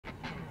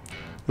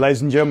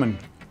Ladies and gentlemen,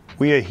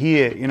 we are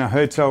here in a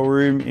hotel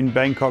room in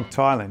Bangkok,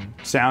 Thailand.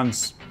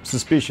 Sounds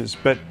suspicious,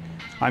 but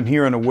I'm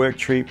here on a work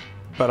trip,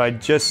 but I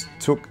just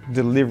took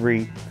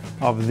delivery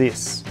of the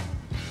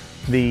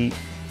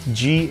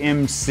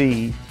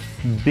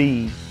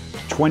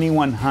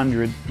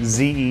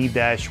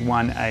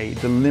GMC-B2100ZE-1A,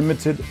 the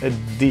limited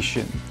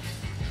edition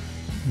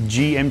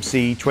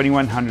GMC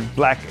 2100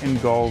 black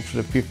and gold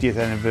for the 50th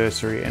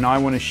anniversary, and I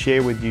want to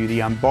share with you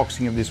the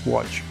unboxing of this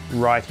watch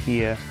right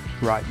here,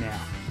 right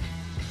now.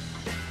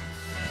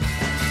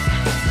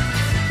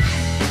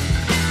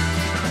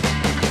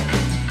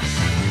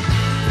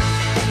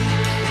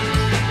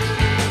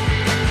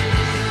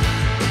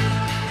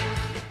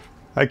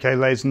 Okay,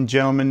 ladies and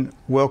gentlemen,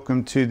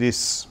 welcome to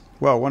this,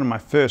 well, one of my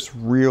first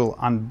real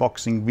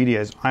unboxing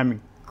videos. I'm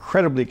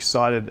incredibly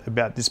excited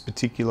about this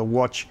particular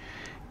watch.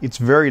 It's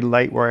very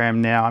late where I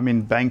am now. I'm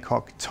in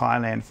Bangkok,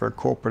 Thailand for a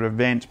corporate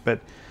event, but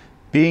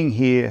being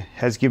here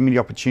has given me the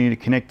opportunity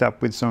to connect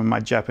up with some of my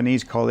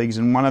Japanese colleagues,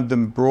 and one of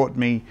them brought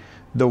me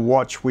the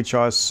watch which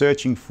I was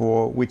searching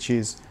for, which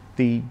is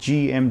the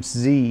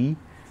GMC,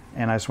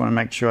 and I just want to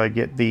make sure I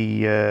get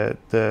the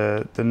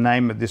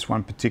name of this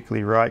one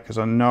particularly right, because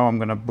I know I'm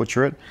going to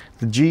butcher it.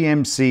 The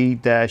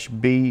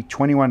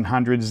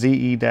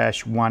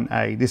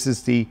GMC-B2100ZE-1A. This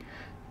is the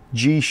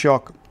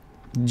G-Shock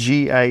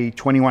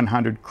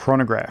GA2100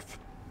 Chronograph.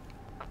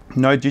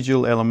 No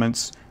digital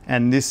elements,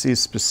 and this is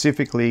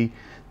specifically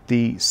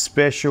the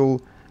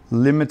special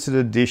limited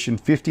edition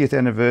 50th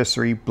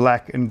anniversary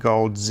black and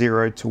gold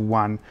 0 to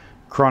 1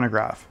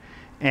 chronograph.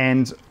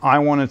 And I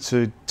wanted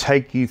to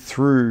take you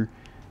through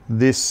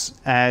this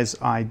as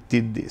I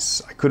did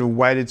this. I could have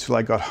waited till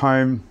I got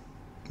home.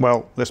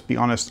 Well, let's be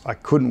honest, I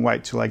couldn't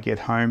wait till I get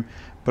home,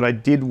 but I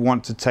did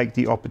want to take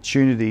the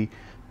opportunity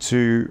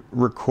to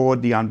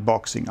record the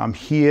unboxing. I'm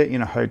here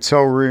in a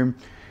hotel room.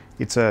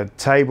 It's a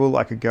table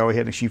I could go ahead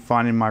and actually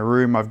find in my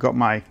room. I've got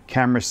my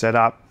camera set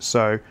up,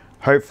 so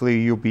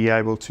hopefully you'll be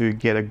able to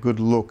get a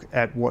good look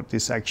at what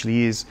this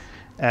actually is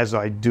as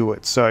I do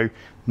it. So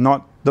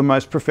not the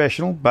most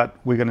professional, but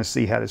we're going to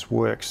see how this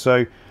works.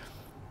 So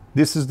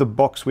this is the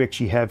box we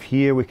actually have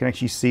here. We can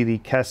actually see the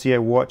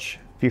Casio watch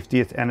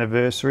 50th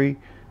anniversary.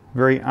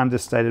 Very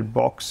understated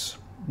box,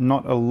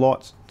 not a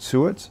lot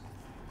to it,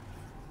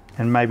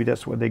 and maybe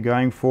that's what they're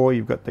going for.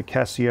 You've got the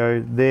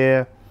Casio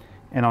there,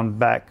 and on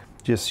back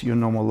just your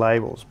normal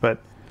labels.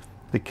 But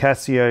the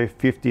Casio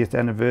 50th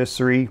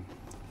anniversary,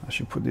 I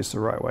should put this the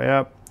right way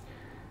up.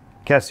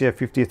 Casio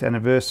 50th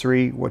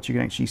anniversary, what you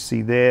can actually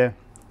see there.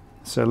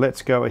 So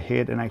let's go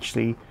ahead and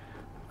actually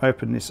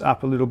open this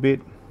up a little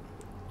bit,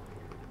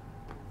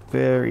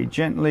 very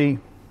gently.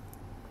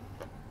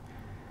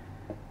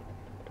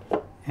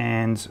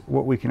 And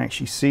what we can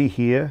actually see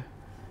here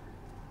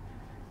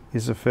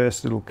is the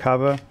first little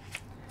cover,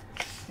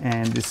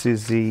 and this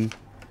is the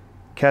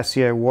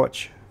Casio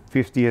watch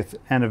 50th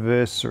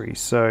anniversary.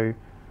 So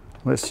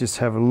let's just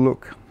have a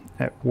look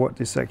at what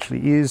this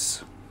actually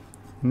is.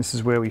 And this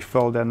is where we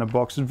fold down the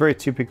box. It's very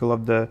typical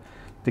of the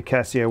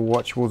Casio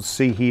watch. We'll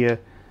see here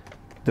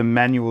the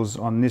manuals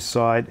on this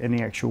side and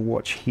the actual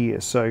watch here.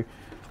 So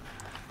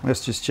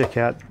let's just check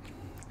out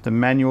the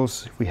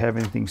manuals if we have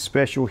anything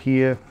special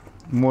here.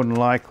 More than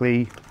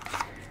likely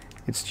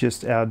it's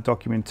just our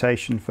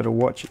documentation for the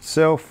watch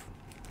itself,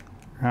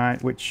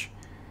 right, which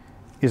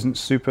isn't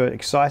super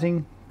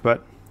exciting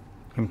but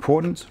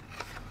important.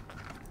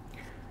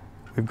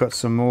 We've got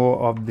some more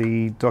of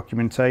the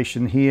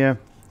documentation here,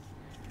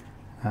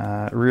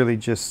 really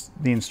just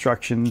the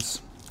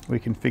instructions. We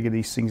can figure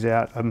these things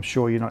out. I'm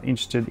sure you're not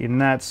interested in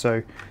that,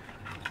 so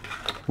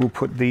we'll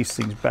put these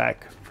things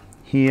back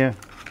here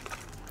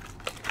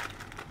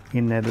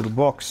in that little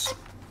box.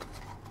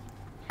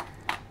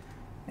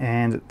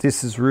 And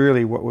this is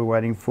really what we're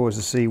waiting for, is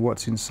to see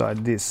what's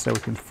inside this. So we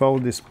can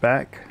fold this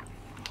back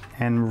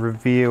and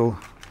reveal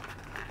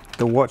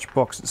the watch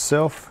box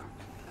itself.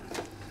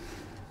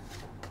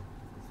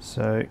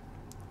 So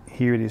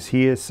here it is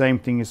here, same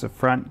thing as the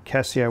front,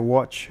 Casio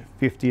watch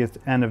 50th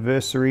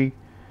anniversary.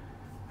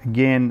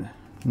 Again,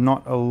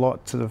 not a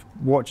lot to the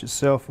watch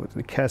itself with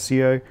the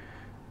Casio,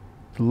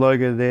 the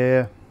logo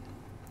there,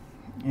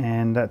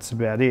 and that's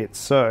about it.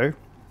 So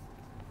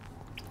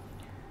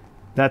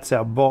that's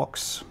our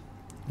box.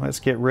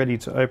 Let's get ready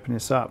to open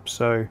this up.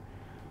 So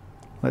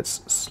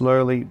let's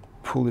slowly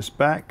pull this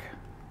back,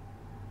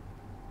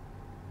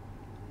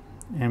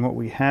 and what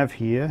we have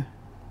here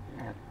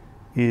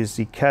is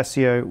the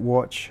Casio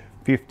watch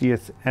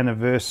 50th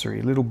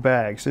anniversary little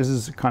bag. So this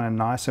is kind of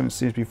nice, I haven't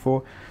seen this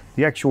before.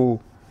 The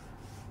actual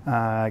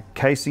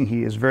casing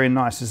here is very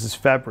nice. This is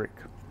fabric,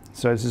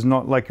 so this is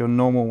not like your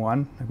normal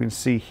one. You can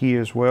see here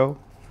as well,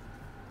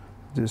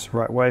 this the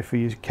right way for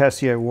you.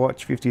 Casio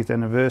watch 50th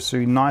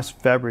anniversary, nice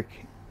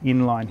fabric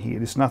inline here.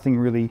 There's nothing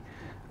really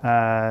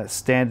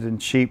standard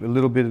and cheap. A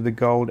little bit of the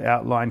gold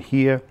outline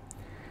here.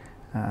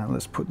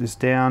 Let's put this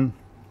down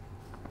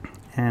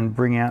and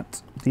bring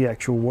out the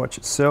actual watch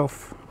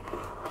itself.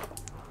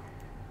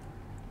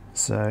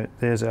 So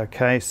there's our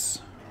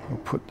case. We'll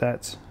put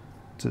that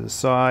to the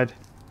side,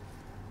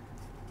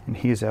 and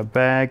here's our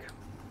bag.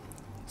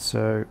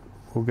 So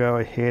we'll go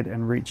ahead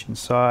and reach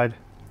inside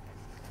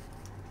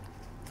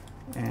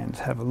and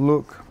have a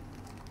look.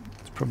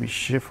 It's probably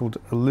shuffled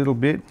a little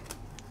bit,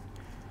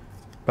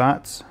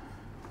 but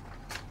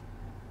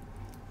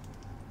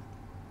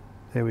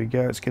there we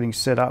go. It's getting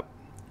set up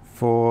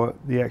for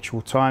the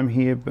actual time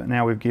here, but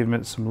now we've given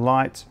it some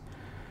light.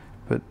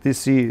 But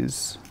this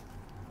is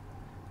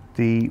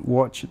the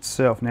watch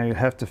itself. Now you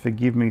have to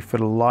forgive me for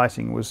the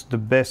lighting. It was the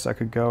best I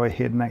could go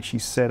ahead and actually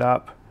set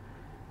up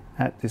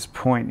at this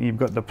point. You've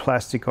got the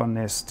plastic on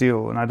there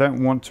still, and I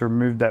don't want to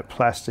remove that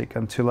plastic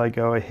until I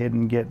go ahead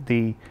and get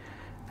the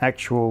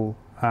actual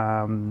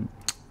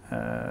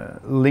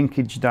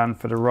linkage done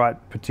for the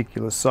right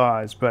particular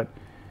size. But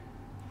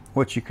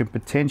what you can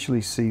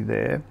potentially see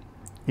there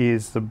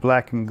is the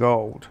black and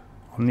gold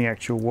on the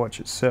actual watch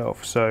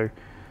itself. So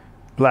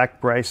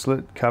black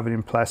bracelet covered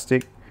in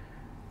plastic.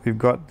 We've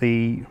got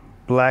the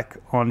black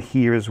on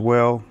here as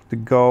well, the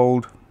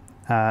gold,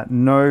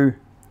 no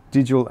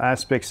digital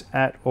aspects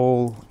at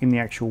all in the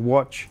actual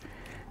watch.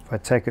 If I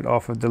take it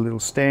off of the little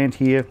stand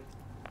here,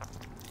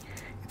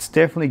 it's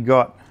definitely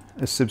got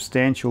a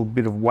substantial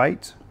bit of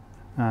weight.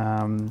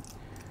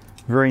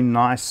 Very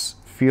nice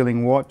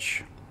feeling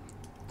watch.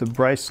 The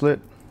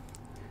bracelet,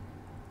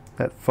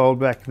 that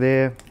fold back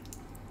there,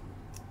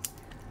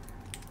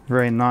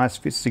 very nice,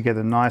 fits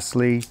together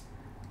nicely.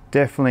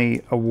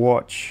 Definitely a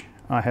watch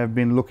I have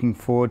been looking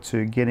forward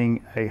to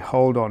getting a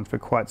hold on for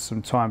quite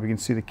some time. You can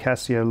see the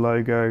Casio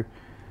logo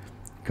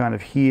kind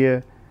of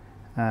here.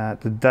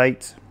 The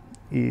date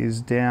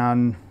is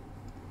down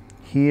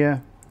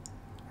here,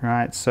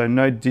 right? So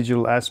no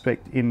digital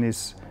aspect in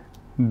this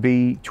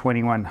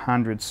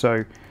B2100.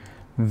 So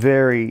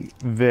very,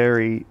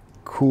 very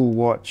cool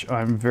watch.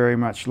 I'm very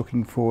much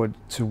looking forward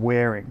to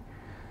wearing.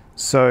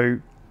 So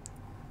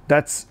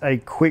that's a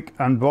quick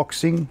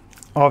unboxing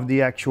of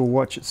the actual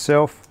watch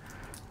itself.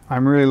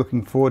 I'm really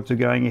looking forward to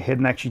going ahead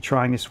and actually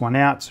trying this one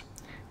out,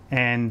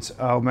 and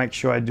I'll make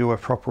sure I do a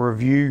proper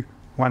review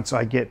once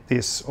I get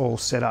this all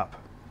set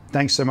up.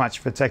 Thanks so much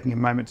for taking a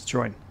moment to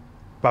join.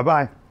 Bye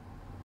bye.